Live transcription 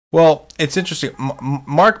Well, it's interesting.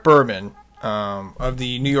 Mark Berman of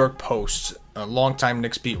the New York Post, a longtime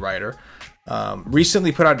Knicks beat writer,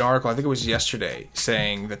 recently put out an article, I think it was yesterday,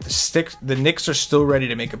 saying that the Knicks are still ready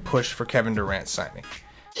to make a push for Kevin Durant signing.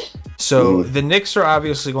 So the Knicks are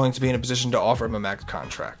obviously going to be in a position to offer him a max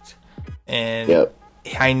contract. And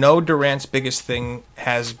I know Durant's biggest thing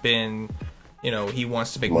has been, he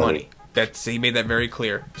wants to make money. He made that very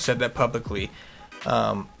clear, said that publicly.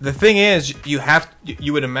 The thing is,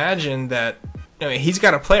 you would imagine that he's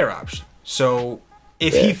got a player option. So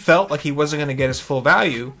if he felt like he wasn't going to get his full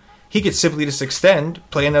value, he could simply just extend,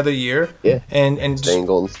 play another year, and stay in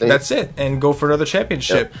Golden State. That's it, and go for another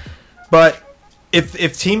championship. But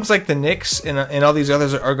if teams like the Knicks and all these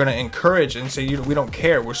others are going to encourage and say, we don't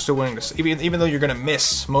care, we're still willing to, even though you're going to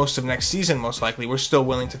miss most of next season, most likely, we're still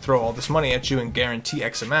willing to throw all this money at you and guarantee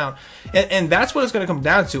X amount. And that's what it's going to come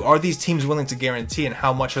down to. Are these teams willing to guarantee, and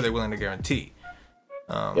how much are they willing to guarantee?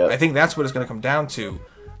 I think that's what it's going to come down to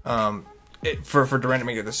for Durant to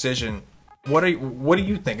make a decision. What do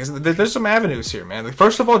you think? There's some avenues here, man. Like,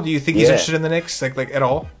 first of all, do you think he's interested in the Knicks, like at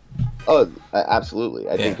all? Oh, absolutely.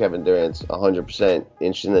 I think Kevin Durant's 100%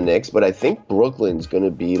 interested in the Knicks, but I think Brooklyn's going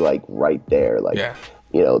to be like right there. Like,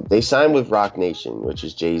 they signed with Rock Nation, which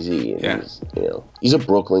is Jay-Z, and he's a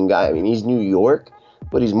Brooklyn guy. I mean, he's New York,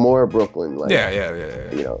 but he's more Brooklyn. Like, in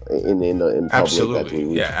public.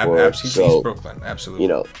 Absolutely, absolutely. He's Brooklyn,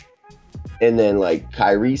 absolutely. And then, like,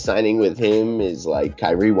 Kyrie signing with him is like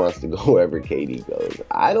Kyrie wants to go wherever KD goes.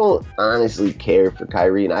 I don't honestly care for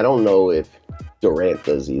Kyrie, and I don't know if Durant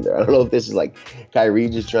does either. I don't know if this is like Kyrie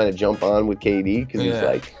just trying to jump on with KD because he's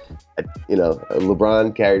like,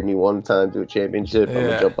 LeBron carried me one time to a championship. I'm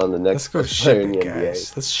gonna jump on the next. Let's go ship it,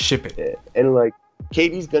 guys. Let's ship it. Yeah. And like,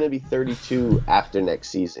 KD's gonna be 32 after next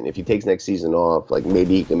season. If he takes next season off, like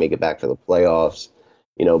maybe he can make it back for the playoffs.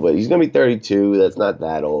 But he's gonna be 32. That's not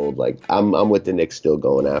that old. Like, I'm with the Knicks still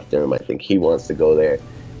going after him. I think he wants to go there,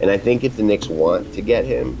 and I think if the Knicks want to get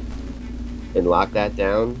him and lock that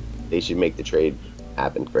down, they should make the trade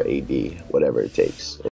happen for AD, whatever it takes.